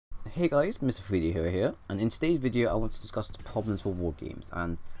Hey guys, Mr. 3D here, and in today's video I want to discuss the problems for WarGames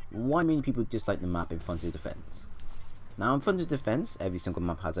and why many people dislike the map in Frontier Defense. Now in Frontier Defense, every single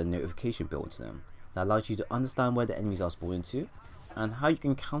map has a notification built into them that allows you to understand where the enemies are spawned into and how you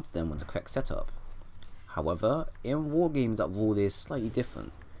can counter them on the correct setup. However, in WarGames that rule is slightly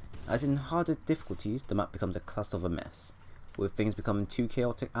different, as in harder difficulties the map becomes a cluster of a mess, with things becoming too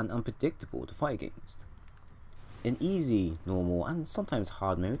chaotic and unpredictable to fight against. In easy, normal and sometimes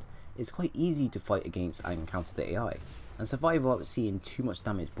hard mode, it's quite easy to fight against and counter the AI, and survive without seeing too much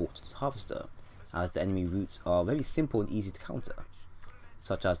damage brought to the harvester, as the enemy routes are very simple and easy to counter,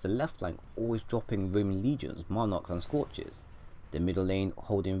 such as the left flank always dropping Roman legions, monarchs and scorches, the middle lane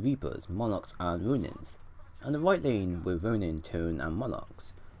holding reapers, monarchs and ronins, and the right lane with ronin, tone and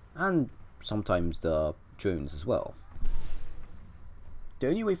monarchs, and sometimes the drones as well. The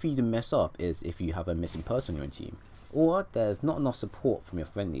only way for you to mess up is if you have a missing person on your team, or there's not enough support from your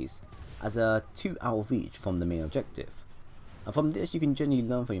friendlies, as they're too out of reach from the main objective. And from this you can generally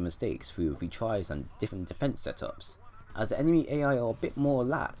learn from your mistakes through retries and different defense setups, as the enemy AI are a bit more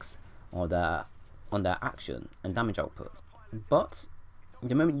lax on their action and damage output. But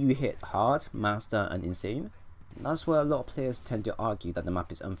the moment you hit hard, master and insane, that's where a lot of players tend to argue that the map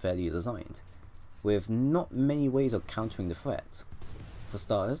is unfairly designed, with not many ways of countering the threat. For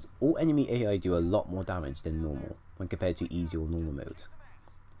starters, all enemy AI do a lot more damage than normal when compared to easy or normal mode.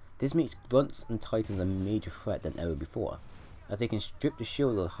 This makes grunts and titans a major threat than ever before, as they can strip the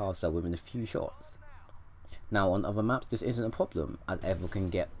shield of the harvester within a few shots. Now on other maps this isn't a problem, as everyone can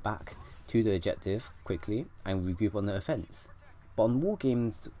get back to the objective quickly and regroup on the offense. But on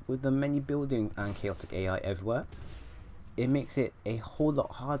WarGames, with the many buildings and chaotic AI everywhere, it makes it a whole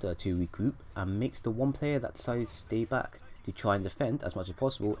lot harder to regroup and makes the one player that decides to stay back to try and defend as much as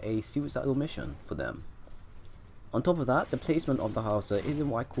possible a suicidal mission for them. On top of that, the placement of the harvester isn't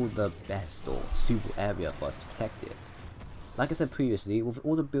what I call the best or suitable area for us to protect it. Like I said previously, with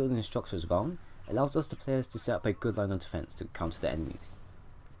all the buildings and structures around, it allows us the players to set up a good line of defense to counter the enemies.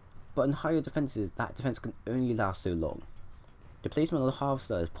 But in higher defenses, that defense can only last so long. The placement of the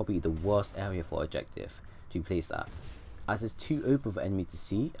harvester is probably the worst area for objective to be placed at, as it's too open for enemy to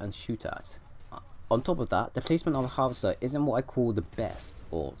see and shoot at. On top of that, the placement of the harvester isn't what I call the best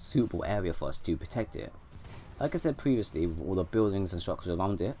or suitable area for us to protect it. Like I said previously, with all the buildings and structures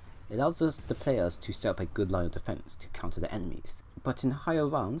around it, it allows us the players to set up a good line of defense to counter the enemies. But in higher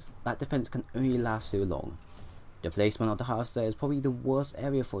rounds, that defense can only last so long. The placement of the harvester is probably the worst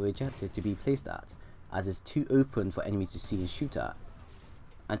area for the objective to be placed at, as it's too open for enemies to see and shoot at.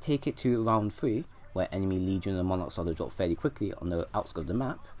 And take it to round 3, where enemy legions and monarchs are to drop fairly quickly on the outskirts of the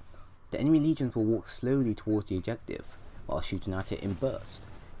map. The enemy legions will walk slowly towards the objective while shooting at it in bursts,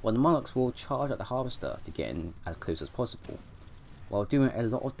 while the monarchs will charge at the harvester to get in as close as possible, while doing a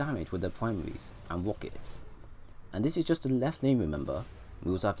lot of damage with their primaries and rockets. And this is just the left lane, remember.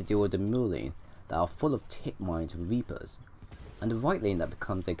 We also have to deal with the middle lane that are full of tick mines and reapers, and the right lane that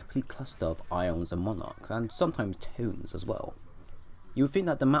becomes a complete cluster of ions and monarchs and sometimes tones as well. You would think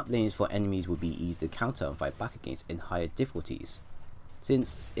that the map lanes for enemies would be easy to counter and fight back against in higher difficulties,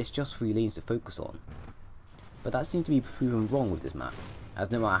 since it's just 3 lanes to focus on. But that seems to be proven wrong with this map, as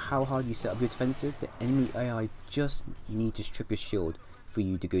no matter how hard you set up your defenses, the enemy AI just need to strip your shield for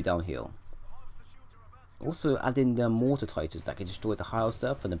you to go downhill. Also add in the mortar titans that can destroy the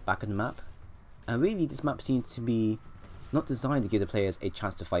harvester from the back of the map, and really this map seems to be not designed to give the players a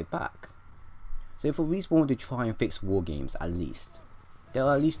chance to fight back. So for Respawn to try and fix WarGames at least, there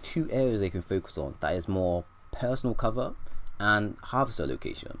are at least 2 areas they can focus on, that is more personal cover and harvester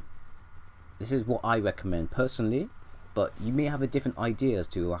location. This is what I recommend personally, but you may have a different idea as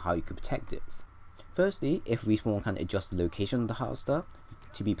to how you could protect it. Firstly, if Respawn can adjust the location of the harvester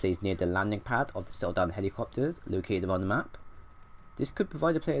to be placed near the landing pad of the settle down helicopters located around the map, this could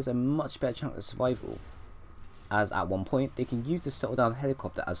provide the players a much better chance of survival, as at one point they can use the settle down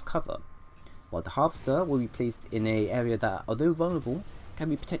helicopter as cover, while the harvester will be placed in an area that, although vulnerable, can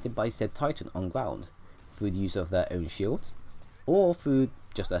be protected by said titan on ground through the use of their own shields, or through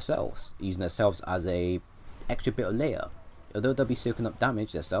just themselves, using themselves as a extra bit of layer. Although they'll be soaking up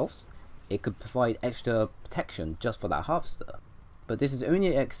damage themselves, it could provide extra protection just for that harvester. But this is only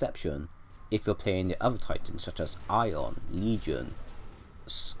an exception if you're playing the other titans such as Ion, Legion,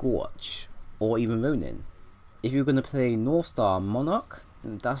 Scorch, or even Ronin. If you're going to play North Star Monarch,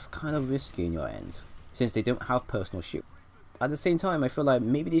 that's kind of risky in your end, since they don't have personal shield. At the same time, I feel like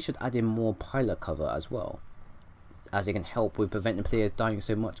maybe they should add in more pilot cover as well, as it can help with preventing players dying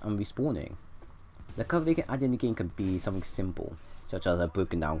so much and respawning. The cover they can add in the game can be something simple, such as a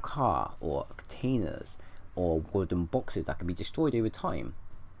broken down car, or containers, or wooden boxes that can be destroyed over time.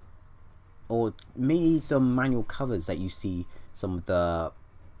 or maybe some manual covers that you see some of the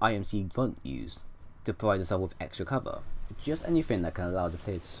IMC grunt use to provide yourself with extra cover. Just anything that can allow the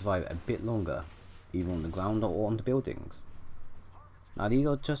player to survive a bit longer, either on the ground or on the buildings. Now these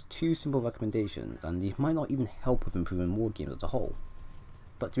are just 2 simple recommendations, and these might not even help with improving WarGames as a whole.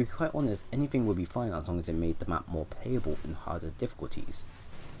 But to be quite honest, anything would be fine as long as it made the map more playable in harder difficulties.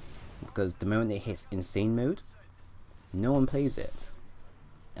 Because the moment it hits insane mode, no one plays it.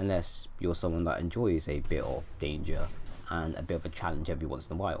 Unless you're someone that enjoys a bit of danger and a bit of a challenge every once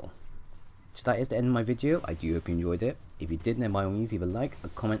in a while. So that is the end of my video. I do hope you enjoyed it. If you did, then by all means leave a like, a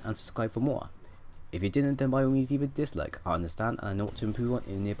comment and subscribe for more. If you didn't, then by all means leave a dislike. I understand and I know what to improve on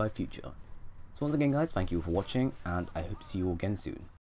in the nearby future. So once again guys, thank you for watching and I hope to see you all again soon.